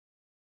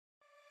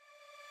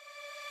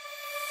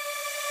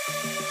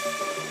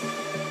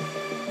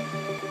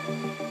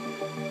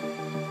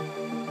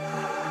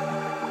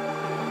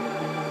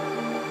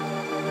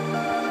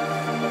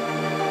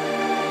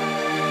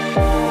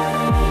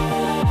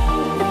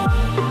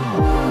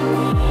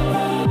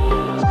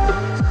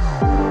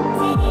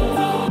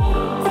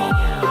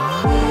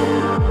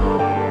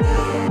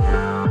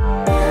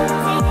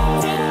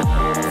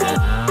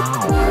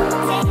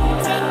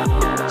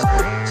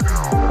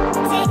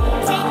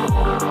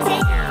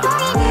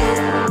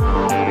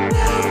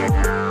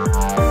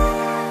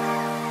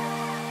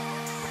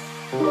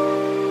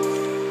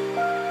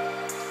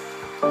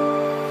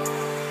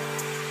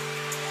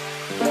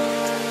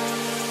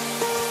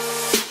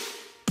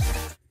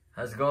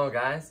How's it going,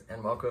 guys?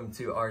 And welcome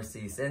to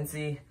RC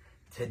Cincy.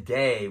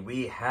 Today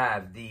we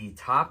have the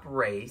Top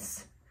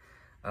Race,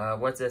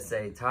 what's this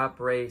say? Top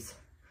Race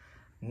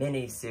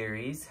Mini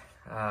Series.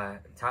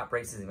 Top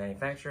Race is the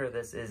manufacturer.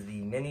 This is the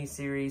Mini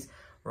Series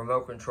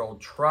Remote Control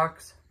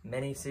Trucks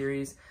Mini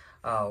Series,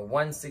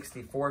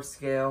 1/64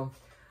 scale.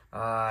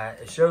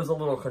 It shows a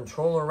little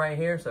controller right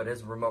here, so it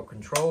is remote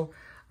control.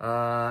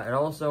 And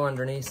also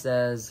underneath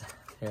says,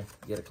 here,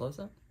 get a close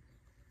up.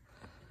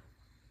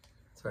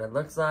 That's what it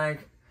looks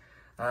like.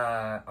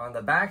 On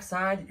the back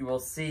side, you will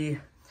see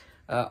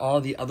all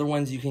the other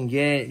ones you can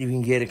get. You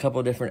can get a couple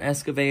of different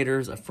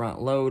excavators, a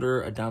front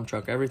loader, a dump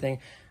truck,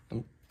 everything.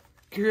 I'm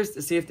curious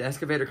to see if the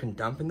excavator can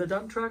dump in the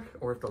dump truck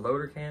or if the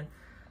loader can,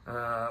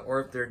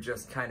 or if they're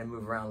just kind of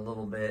move around a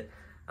little bit.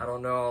 I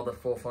don't know all the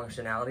full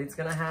functionality it's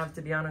going to have,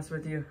 to be honest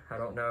with you. I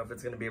don't know if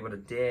it's going to be able to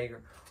dig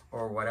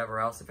or whatever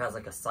else. If it has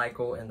like a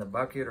cycle in the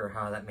bucket or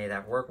how that may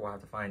work, we'll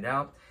have to find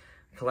out.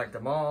 Collect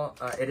them all.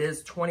 It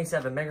is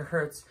 27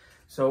 megahertz.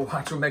 So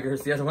watch what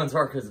megahertz the other ones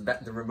are, because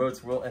the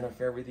remotes will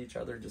interfere with each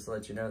other. Just to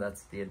let you know,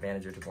 that's the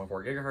advantage of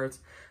 2.4 gigahertz.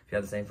 If you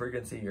have the same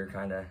frequency, you're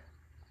kind of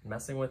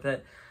messing with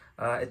it.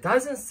 It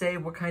doesn't say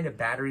what kind of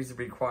batteries it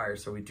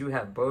requires, so we do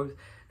have both.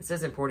 It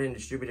says imported and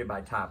distributed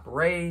by Top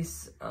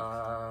Race.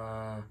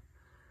 27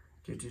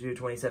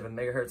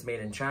 megahertz, made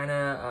in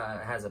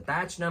China. It has a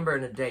batch number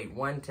and a date,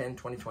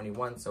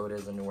 1/10/2021, so it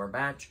is a newer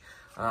batch.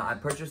 I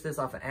purchased this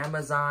off of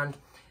Amazon.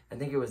 I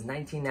think it was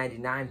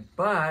 $19.99,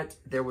 but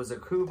there was a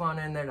coupon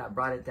in there that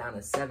brought it down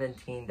to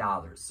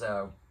 $17.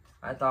 So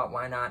I thought,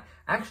 why not?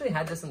 I actually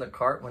had this in the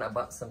cart when I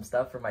bought some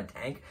stuff for my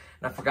tank,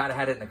 and I forgot I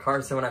had it in the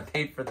cart. So when I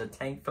paid for the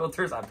tank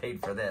filters, I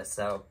paid for this.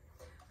 So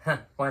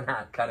why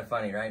not? Kind of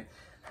funny, right?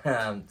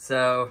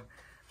 So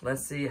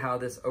let's see how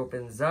this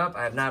opens up.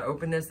 I have not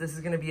opened this. This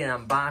is going to be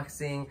an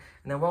unboxing,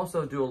 and then we'll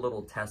also do a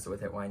little test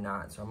with it. Why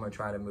not? So I'm going to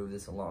try to move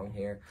this along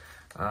here.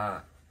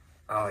 Oh,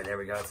 there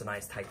we go. It's a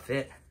nice tight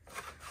fit.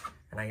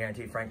 And I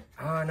guarantee Frank,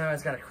 oh no,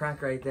 it's got a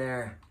crack right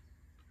there.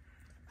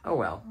 Oh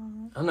well,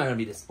 I'm not gonna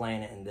be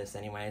displaying it in this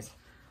anyways.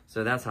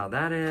 So that's how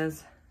that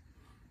is.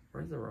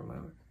 Where's the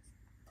remote?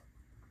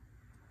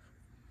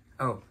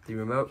 Oh, the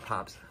remote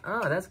pops.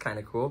 Oh, that's kind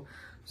of cool.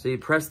 So you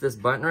press this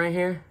button right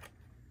here,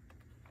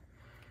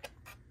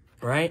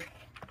 right?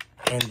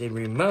 And the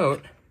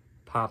remote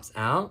pops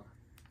out.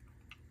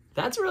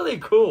 That's really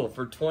cool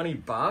for 20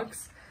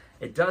 bucks.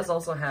 It does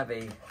also have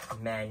a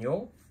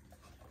manual.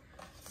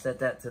 Set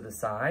that to the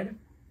side.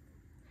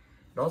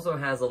 It also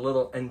has a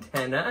little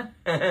antenna.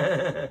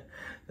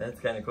 That's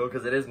kind of cool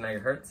because it is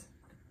megahertz.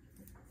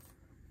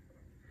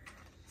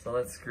 So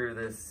let's screw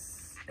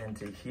this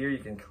into here. You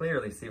can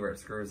clearly see where it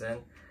screws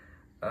in.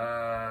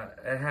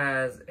 It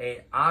has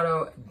a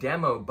auto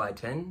demo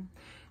button.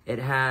 It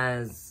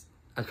has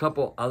a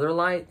couple other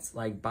lights,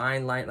 like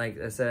bind light, like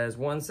it says,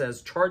 one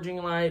says charging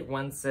light,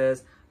 one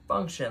says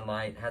function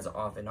light. It has an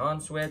off and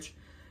on switch.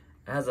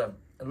 It has it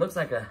looks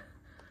like a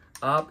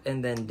up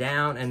and then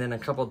down, and then a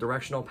couple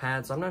directional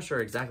pads. So I'm not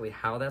sure exactly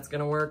how that's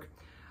gonna work.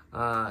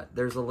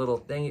 There's a little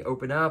thing you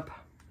open up,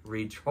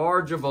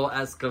 rechargeable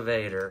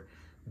excavator.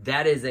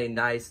 That is a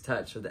nice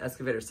touch. So the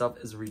excavator itself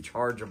is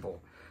rechargeable.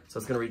 So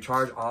it's gonna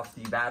recharge off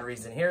the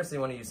batteries in here. So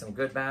you wanna use some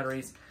good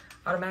batteries.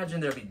 I'd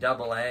imagine there'd be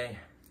AA.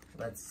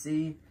 Let's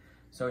see.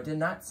 So it did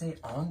not say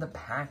on the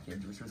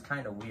package, which was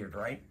kind of weird,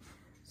 right?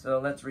 So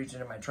let's reach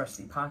into my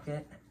trusty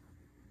pocket.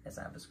 Yes,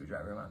 I have a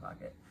screwdriver in my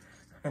pocket.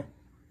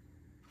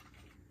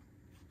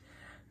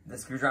 The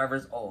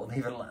screwdriver's old,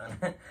 leave it alone.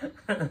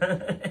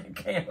 It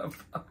came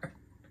apart.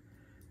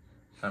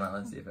 Hold on,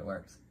 let's see if it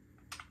works.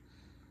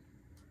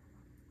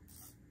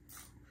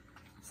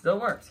 Still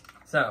works.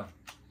 So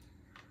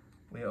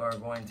we're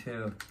going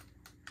to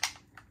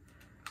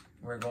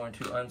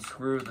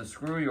unscrew the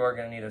screw. You are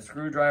going to need a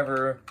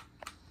screwdriver,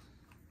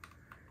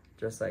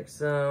 just like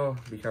so.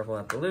 Be careful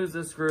not to lose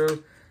this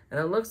screw. And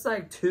it looks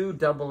like 2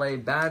 AA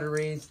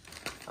batteries.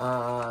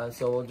 So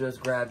we'll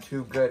just grab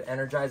 2 good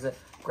Energizer.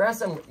 Grab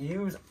some,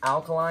 use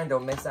alkaline,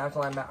 don't mix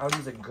alkaline. I'll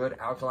use a good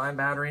alkaline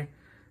battery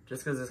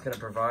just because it's going to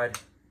provide,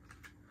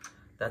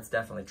 that's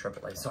definitely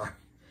AAA, sorry.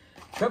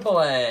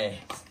 AAA.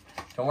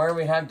 Don't worry,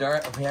 we have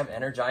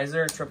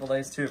Energizer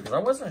AAAs too, because I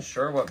wasn't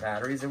sure what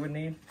batteries it would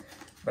need,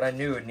 but I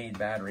knew it would need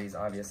batteries,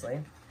 obviously.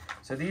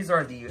 So these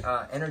are the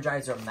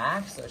Energizer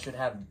Max, so it should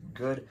have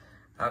good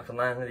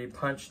alkalinity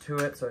punch to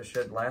it, so it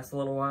should last a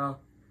little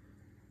while.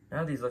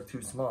 Now these look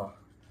too small.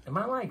 Am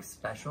I like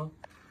special?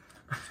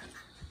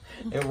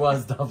 It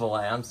was double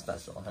A. I'm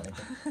special, honey.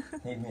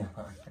 Leave me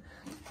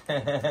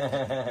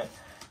alone.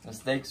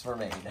 Mistakes were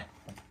made.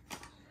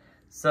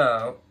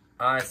 So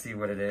I see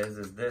what it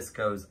is this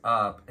goes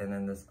up and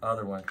then this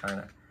other one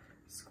kind of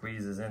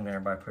squeezes in there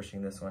by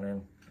pushing this one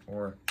in.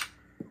 Or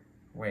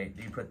wait,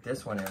 do you put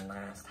this one in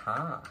last?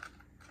 Ha.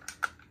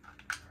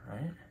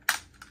 Right?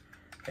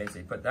 Okay, so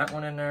you put that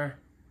one in there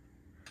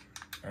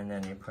and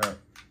then you put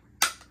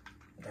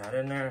that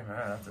in there.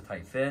 Ah, that's a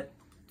tight fit.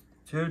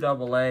 2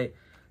 AA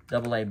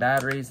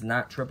batteries,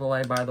 not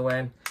AAA, by the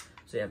way.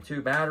 So you have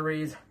 2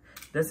 batteries.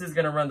 This is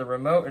gonna run the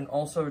remote and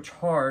also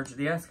charge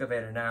the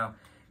excavator. Now,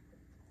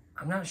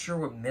 I'm not sure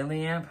what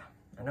milliamp.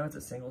 I know it's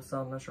a single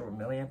cell. I'm not sure what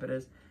milliamp it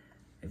is.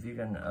 If you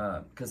can,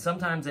 because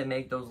sometimes they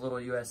make those little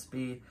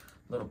USB,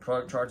 little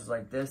plug chargers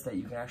like this that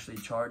you can actually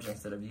charge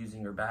instead of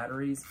using your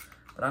batteries.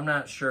 But I'm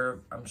not sure.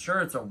 I'm sure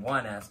it's a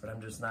 1S, but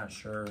I'm just not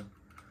sure.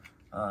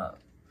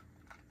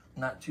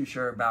 Not too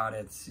sure about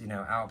its, you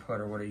know, output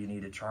or what do you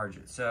need to charge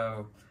it.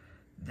 So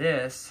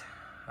this,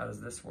 how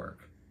does this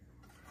work?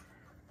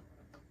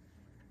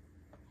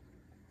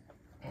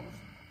 Why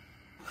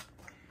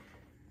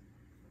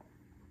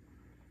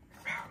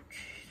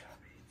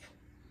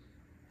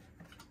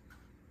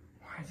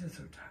is it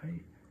so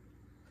tight?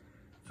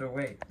 So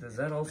wait, does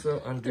that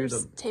also undo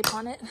There's tape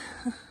on it.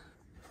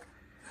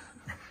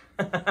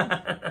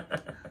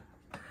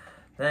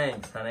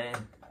 Thanks, honey.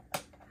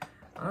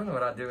 I don't know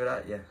what I'd do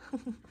without you.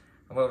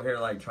 I'm over here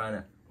like trying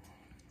to...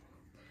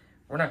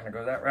 We're not going to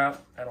go that route.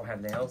 I don't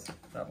have nails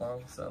that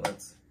long, so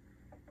let's...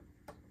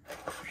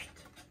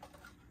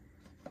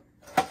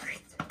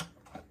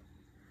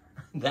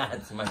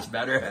 That's much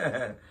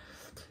better.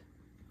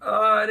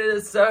 Oh, it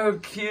is so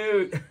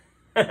cute.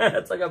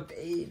 It's like a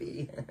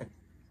baby.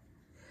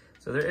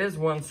 So there is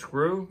one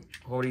screw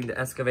holding the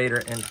excavator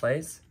in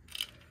place.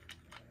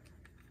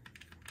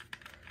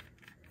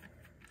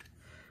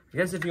 I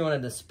guess if you want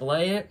to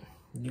display it,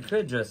 you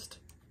could just...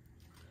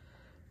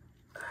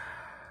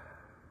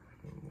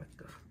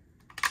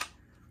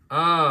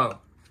 Oh,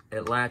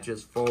 it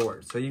latches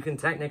forward. So you can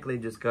technically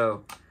just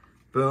go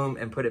boom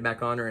and put it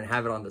back on her and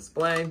have it on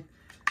display.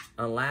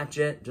 Unlatch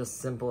it, just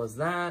simple as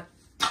that.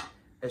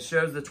 It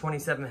shows the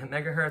 27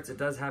 megahertz. It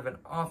does have an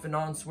off and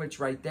on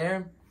switch right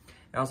there.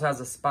 It also has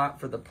a spot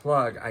for the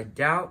plug. I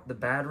doubt the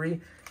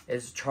battery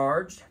is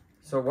charged.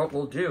 So what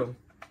we'll do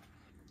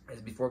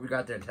is before we go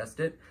out there and test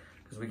it,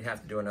 because we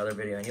have to do another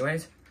video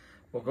anyways,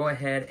 we'll go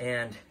ahead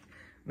and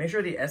make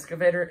sure the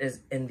excavator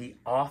is in the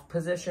off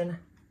position.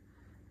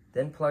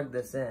 Then plug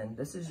this in.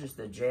 This is just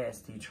a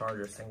JST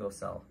charger single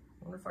cell.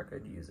 I wonder if I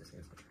could use this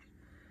single cell.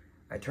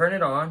 I turn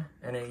it on,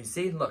 and then you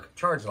see, look,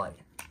 charge light.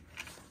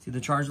 See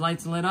the charge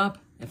light's lit up?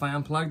 If I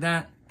unplug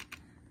that,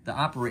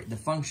 the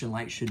function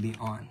light should be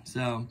on.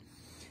 So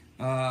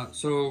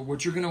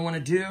what you're gonna wanna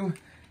do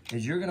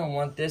is you're gonna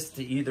want this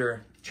to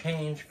either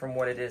change from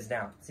what it is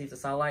now. See it's a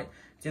solid light?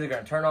 It's either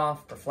gonna turn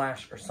off or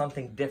flash or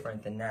something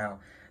different than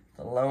now.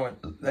 The low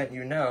and let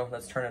you know,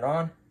 let's turn it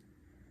on.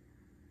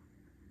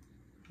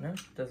 No,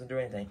 it doesn't do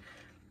anything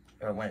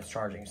when it's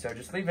charging. So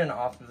just leave it in the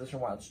off position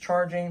while it's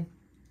charging.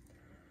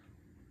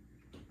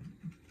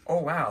 Oh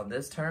wow,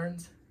 this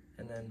turns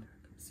and then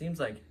it seems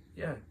like,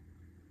 yeah,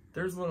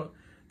 there's a little,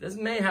 this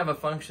may have a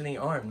functioning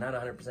arm, not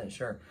 100%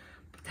 sure,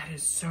 but that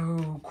is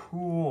so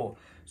cool.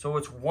 So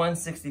it's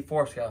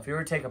 1/64 scale. If you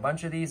were to take a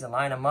bunch of these and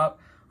line them up,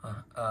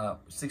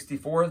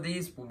 64 of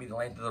these will be the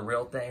length of the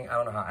real thing. I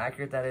don't know how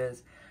accurate that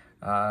is,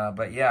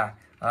 but yeah.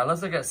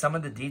 Let's look at some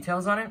of the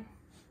details on it.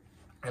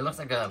 It looks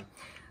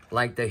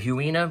like the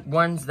Huina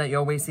ones that you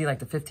always see, like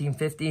the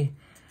 1550.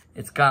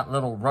 It's got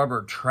little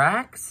rubber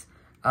tracks.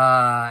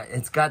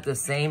 It's got the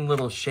same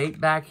little shape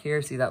back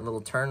here. See that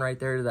little turn right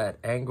there, that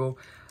angle?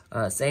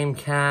 Same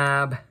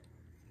cab.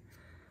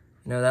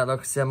 You know, that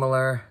looks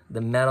similar.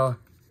 The metal,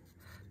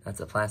 that's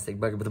a plastic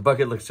bucket, but the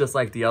bucket looks just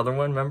like the other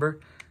one,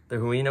 remember? The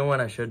Huina one,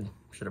 I should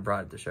have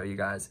brought it to show you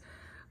guys.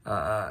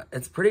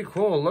 It's pretty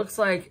cool. It looks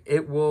like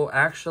it will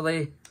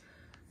actually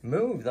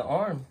move. The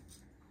arm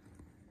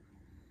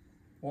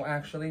will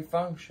actually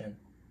function.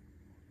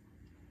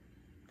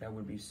 That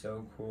would be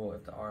so cool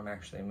if the arm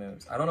actually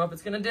moves. I don't know if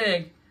it's gonna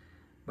dig,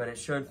 but it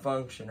should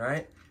function,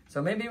 right?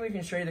 So maybe we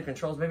can show you the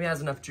controls. Maybe it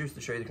has enough juice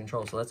to show you the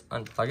controls. So let's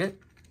unplug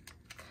it.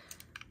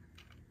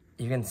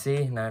 You can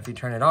see, now if you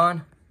turn it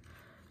on,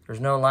 there's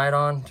no light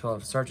on until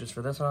it searches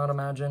for this one, I'd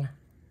imagine.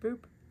 Boop.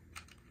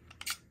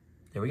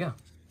 There we go.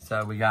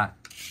 So we got,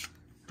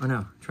 oh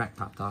no, track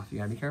popped off. You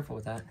gotta be careful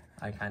with that.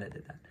 I kinda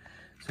did that.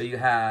 So you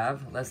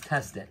have, let's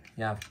test it.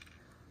 You have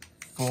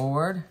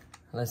forward,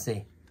 let's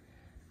see.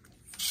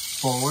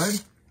 Forward,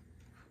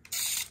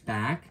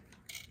 back,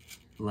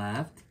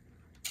 left,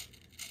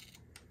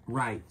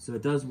 right. So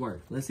it does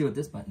work. Let's see what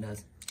this button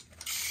does.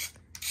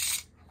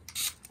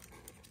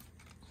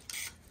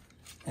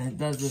 And it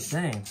does the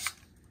same.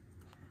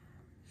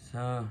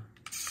 So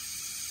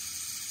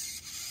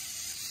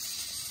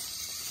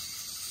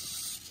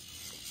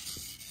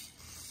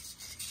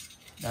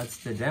that's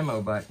the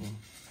demo button.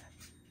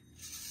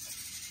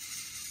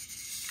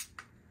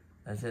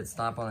 Let's hit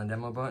stop on the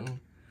demo button.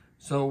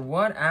 So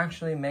what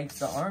actually makes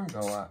the arm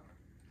go up?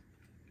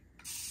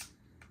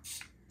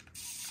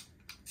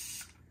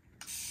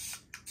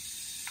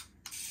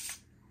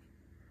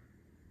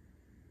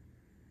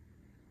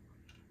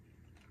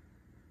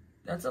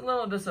 That's a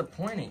little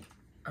disappointing.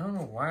 I don't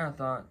know why I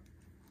thought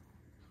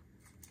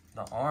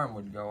the arm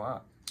would go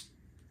up.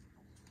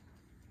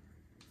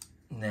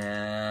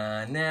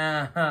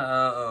 No.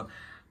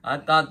 I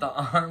thought the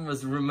arm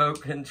was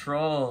remote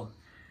control.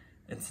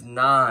 It's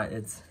not.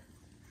 It's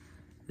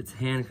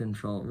hand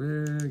control.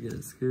 Get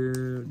a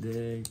screw,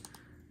 dig,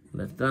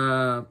 lift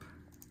up,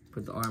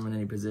 put the arm in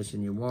any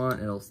position you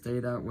want. It'll stay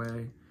that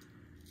way.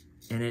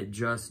 And it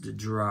just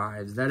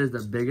drives. That is the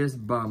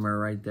biggest bummer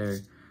right there.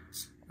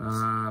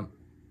 I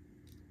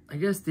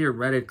guess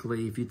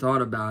theoretically, if you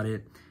thought about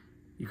it,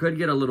 you could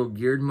get a little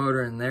geared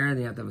motor in there.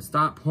 Then you have to have a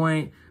stop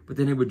point, but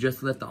then it would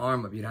just lift the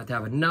arm up. You'd have to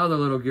have another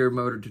little geared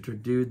motor to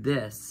do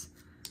this.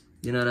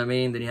 You know what I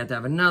mean? Then you have to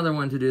have another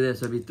one to do this.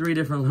 So it'd be 3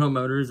 different little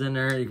motors in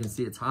there. You can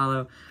see it's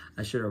hollow.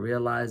 I should have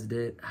realized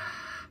it.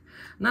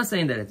 I'm not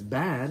saying that it's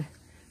bad,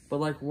 but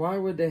like, why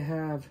would they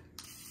have...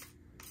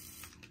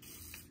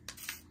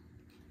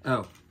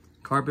 Oh,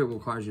 carpet will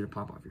cause you to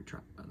pop off your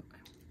truck, by the way.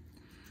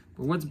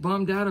 But what's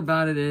bummed out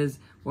about it is,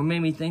 what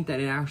made me think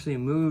that it actually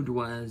moved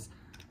was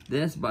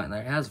this button.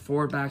 Like, it has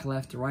forward, back,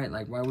 left to right.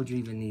 Like, why would you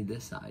even need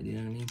this side? You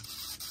know what I mean?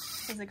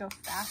 Does it go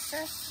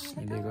faster?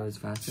 Maybe it goes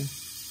faster.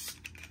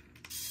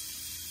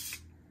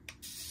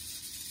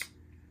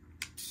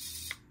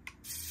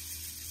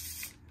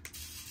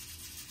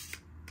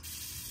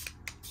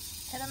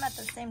 Hit them at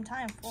the same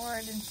time,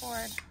 forward and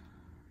forward.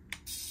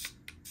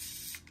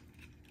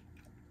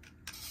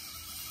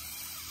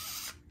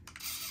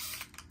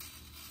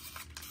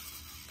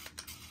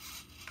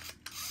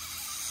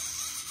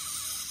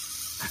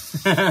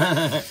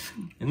 I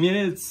mean,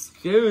 it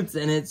scoots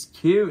and it's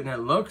cute and it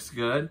looks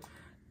good.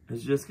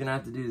 It's just gonna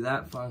have to do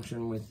that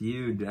function with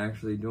you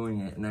actually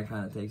doing it, and that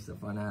kind of takes the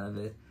fun out of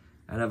it,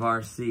 out of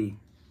RC.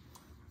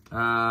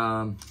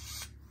 I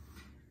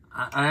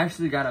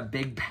actually got a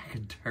big bag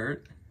of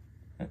dirt.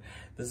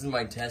 This is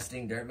my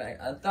testing dirt bag.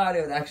 I thought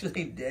it would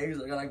actually dig,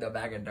 so I got like the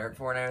bag of dirt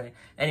for it and everything.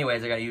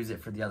 Anyways, I gotta use it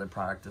for the other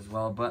product as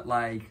well, but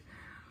like,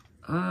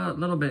 a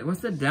little bit. What's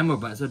the demo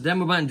button? So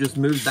demo button just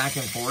moves back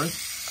and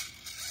forth.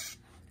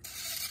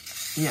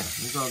 Yeah,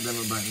 that's all the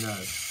demo button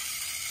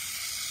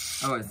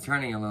does. Oh, it's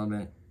turning a little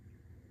bit.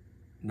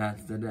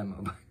 That's the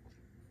demo button.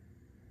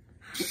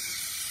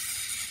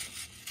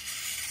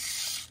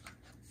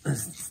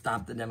 Let's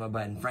stop the demo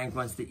button. Frank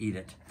wants to eat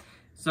it.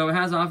 So it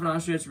has off and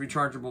on switch,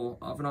 rechargeable,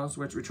 off and on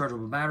switch,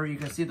 rechargeable battery. You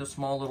can see the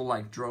small little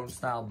like drone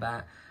style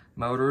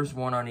motors,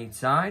 one on each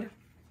side,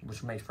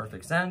 which makes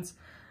perfect sense.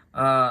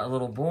 A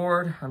little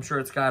board. I'm sure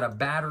it's got a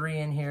battery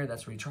in here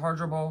that's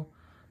rechargeable.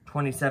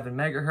 27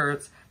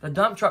 megahertz. The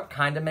dump truck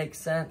kind of makes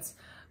sense,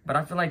 but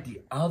I feel like the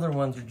other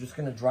ones are just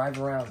going to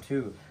drive around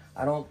too.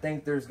 I don't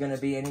think there's going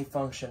to be any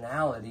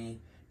functionality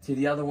to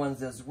the other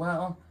ones as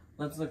well.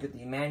 Let's look at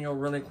the manual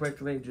really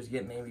quickly, just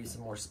get maybe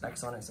some more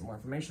specs on it, some more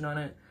information on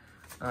it.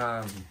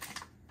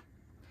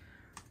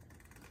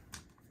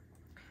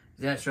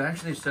 Yeah, so it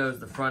actually shows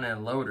the front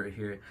end loader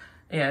here.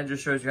 Yeah, it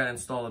just shows you how to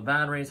install the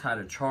batteries, how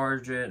to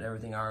charge it,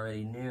 everything I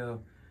already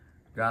knew.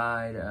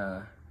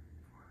 Guide,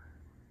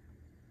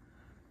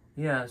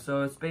 yeah,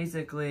 so it's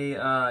basically,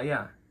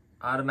 yeah,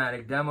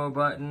 automatic demo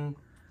button.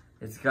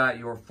 It's got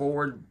your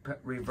forward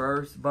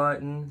reverse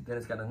button. Then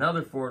it's got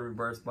another forward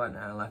reverse button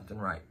and a left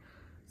and right.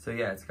 So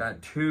yeah, it's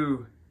got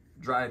 2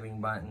 driving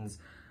buttons.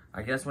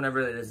 I guess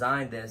whenever they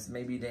designed this,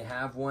 maybe they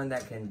have one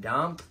that can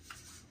dump,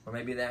 or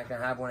maybe they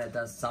can have one that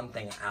does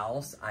something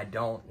else. I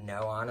don't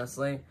know,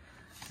 honestly.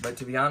 But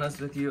to be honest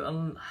with you,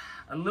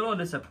 a little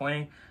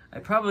disappointing. I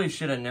probably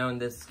should have known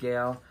this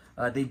scale.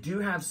 They do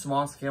have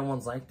small scale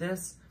ones like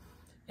this,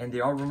 and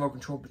they are remote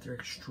control, but they're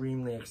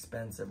extremely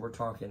expensive. We're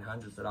talking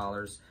hundreds of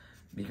dollars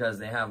because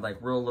they have like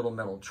real little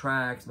metal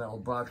tracks, metal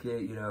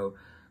bucket, you know.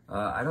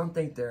 I don't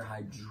think they're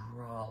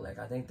hydraulic.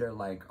 I think they're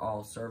like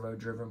all servo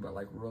driven, but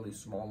like really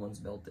small ones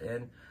built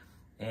in.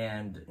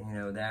 And, you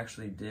know, they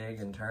actually dig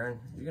and turn.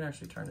 You can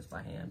actually turn this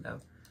by hand though.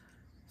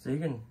 So you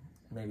can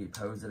maybe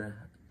pose it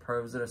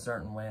a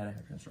certain way at a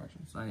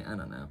construction site. I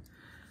don't know.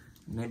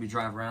 Maybe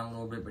drive around a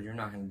little bit, but you're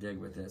not going to dig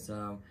with it.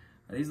 So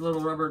these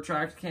little rubber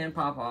tracks can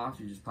pop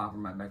off. You just pop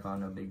them right back on,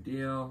 no big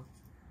deal.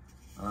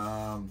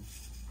 Yeah,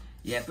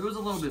 if it was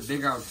a little bit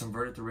bigger, I would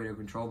convert it to radio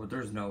control, but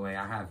there's no way.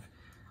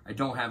 I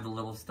don't have the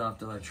little stuff,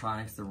 the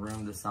electronics, the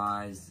room, the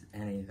size,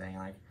 anything.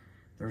 Like,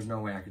 there's no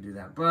way I could do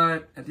that.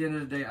 But at the end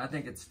of the day, I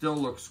think it still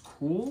looks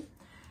cool.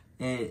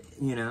 It,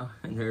 you know,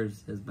 and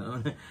there's his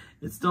bone.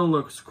 It still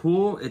looks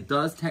cool. It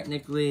is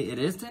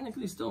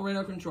technically still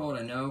radio controlled.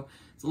 I know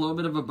it's a little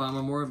bit of a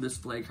bummer, more of a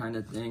display kind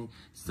of thing.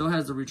 Still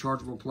has the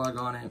rechargeable plug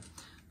on it.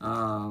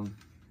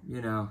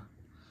 You know,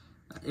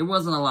 it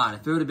wasn't a lot.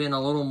 If it would have been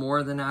a little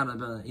more than that, I'd have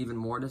been even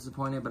more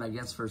disappointed. But I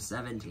guess for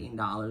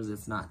 $17,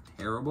 it's not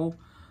terrible.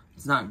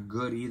 It's not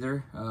good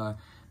either.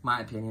 My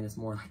opinion, it's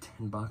more like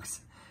 $10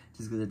 just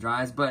because it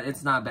drives. But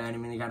it's not bad. I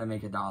mean, you got to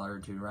make $1 or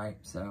 $2, right?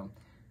 So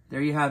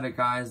there you have it,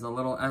 guys, the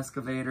little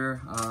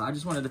excavator. I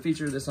just wanted to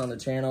feature this on the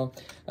channel.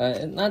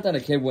 Not that a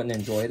kid wouldn't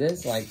enjoy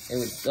this, like it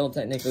would still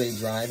technically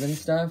drive and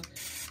stuff,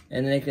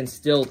 and they can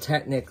still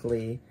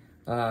technically,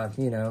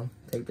 you know,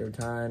 take their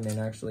time and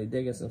actually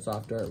dig in some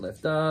soft dirt,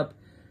 lift up,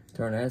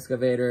 turn an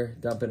excavator,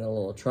 dump it in a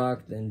little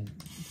truck, then,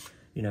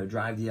 you know,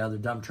 drive the other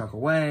dump truck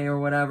away or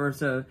whatever.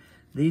 So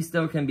these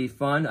still can be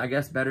fun, I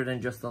guess, better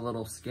than just the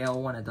little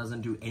scale one. It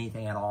doesn't do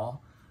anything at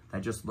all.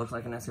 That just looks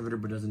like an excavator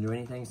but doesn't do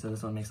anything. So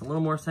this one makes a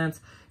little more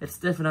sense. It's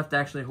stiff enough to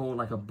actually hold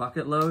like a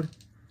bucket load.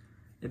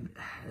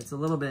 It's a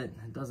little bit,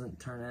 it doesn't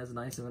turn as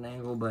nice of an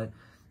angle, but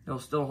it'll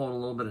still hold a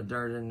little bit of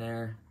dirt in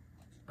there.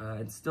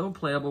 It's still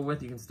playable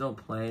with, you can still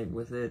play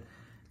with it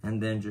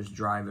and then just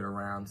drive it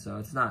around. So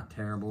it's not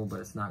terrible, but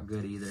it's not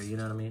good either, you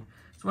know what I mean?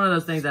 It's one of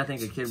those things I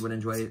think a kid would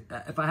enjoy.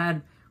 If I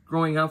had,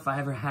 growing up, if I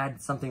ever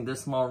had something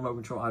this small remote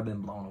control, I'd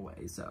been blown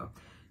away. So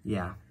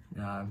yeah,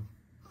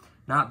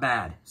 not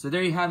bad. So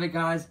there you have it,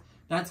 guys.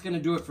 That's going to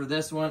do it for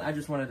this one. I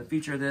just wanted to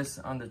feature this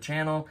on the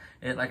channel.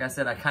 Like I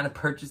said, I kind of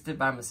purchased it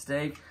by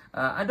mistake.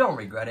 I don't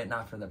regret it,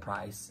 not for the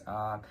price.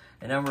 And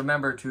then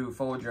remember to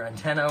fold your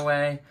antenna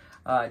away.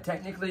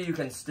 Technically, you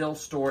can still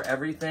store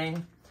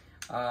everything.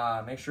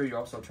 Make sure you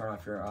also turn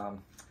off your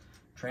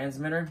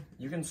transmitter.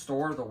 You can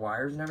store the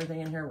wires and everything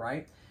in here,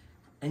 right?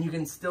 And you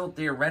can still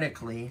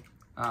theoretically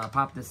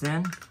pop this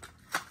in,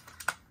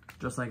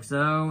 just like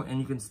so. And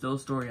you can still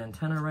store your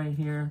antenna right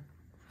here.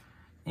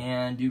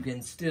 And you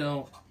can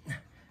still,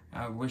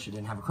 I wish it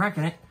didn't have a crack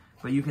in it,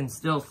 but you can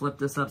still flip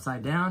this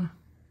upside down,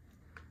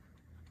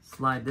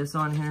 slide this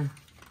on here.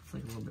 It's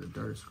like a little bit of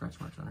dirt or scratch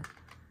marks on it.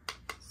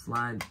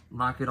 Slide,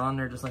 lock it on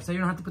there just like so. You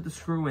don't have to put the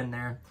screw in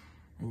there.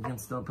 And you can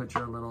still put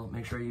your little,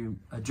 make sure you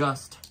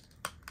adjust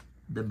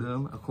the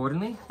boom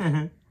accordingly.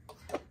 And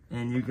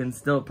you can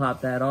still pop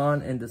that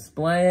on and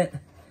display it.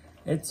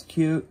 It's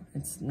cute.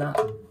 It's not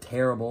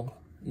terrible.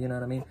 You know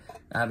what I mean?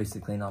 Obviously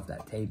clean off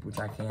that tape, which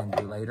I can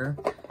do later.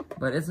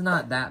 But it's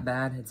not that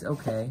bad. It's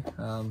okay.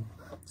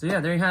 So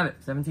yeah, there you have it.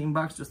 17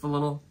 bucks, just a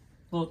little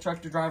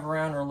truck to drive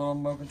around or a little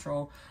remote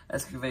control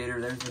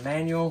excavator. There's the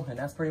manual, and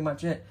that's pretty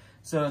much it.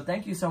 So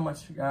thank you so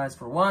much, guys,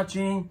 for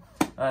watching.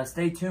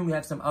 Stay tuned. We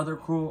have some other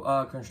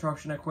cool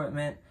construction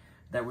equipment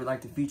that we'd like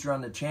to feature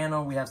on the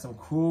channel. We have some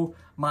cool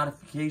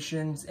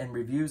modifications and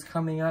reviews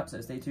coming up, so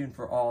stay tuned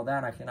for all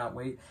that. I cannot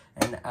wait.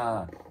 And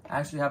I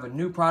actually have a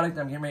new product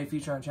that I'm getting ready to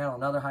feature on the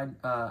channel,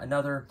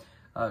 another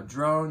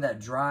drone that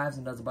drives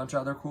and does a bunch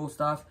of other cool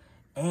stuff,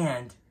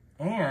 and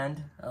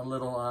a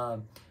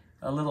little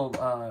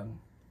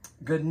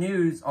good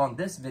news on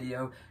this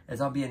video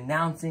is I'll be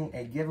announcing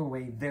a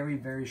giveaway very,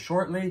 very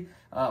shortly.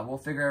 We'll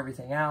figure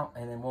everything out,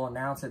 and then we'll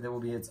announce it. There will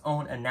be its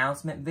own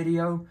announcement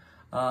video,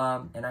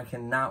 and I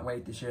cannot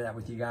wait to share that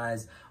with you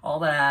guys. All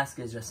that I ask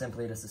is just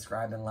simply to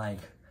subscribe and like.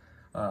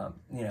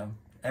 You know,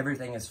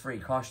 everything is free,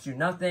 costs you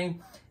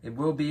nothing. It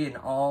will be in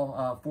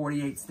all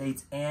 48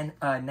 states and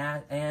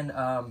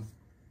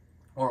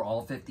or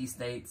all 50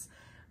 states.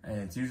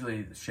 And it's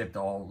usually shipped to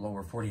all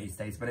lower 48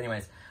 states. But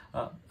anyways,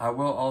 I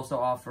will also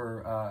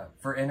offer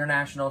for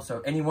international,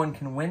 so anyone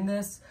can win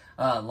this,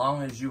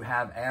 long as you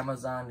have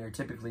Amazon. They're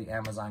typically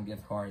Amazon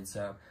gift cards,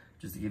 so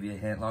just to give you a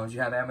hint, as long as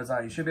you have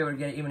Amazon, you should be able to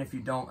get it. Even if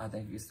you don't, I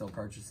think you can still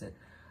purchase it.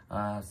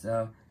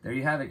 So there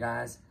you have it,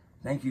 guys.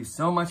 Thank you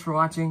so much for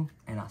watching,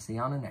 and I'll see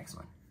you on the next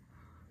one.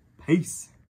 Peace.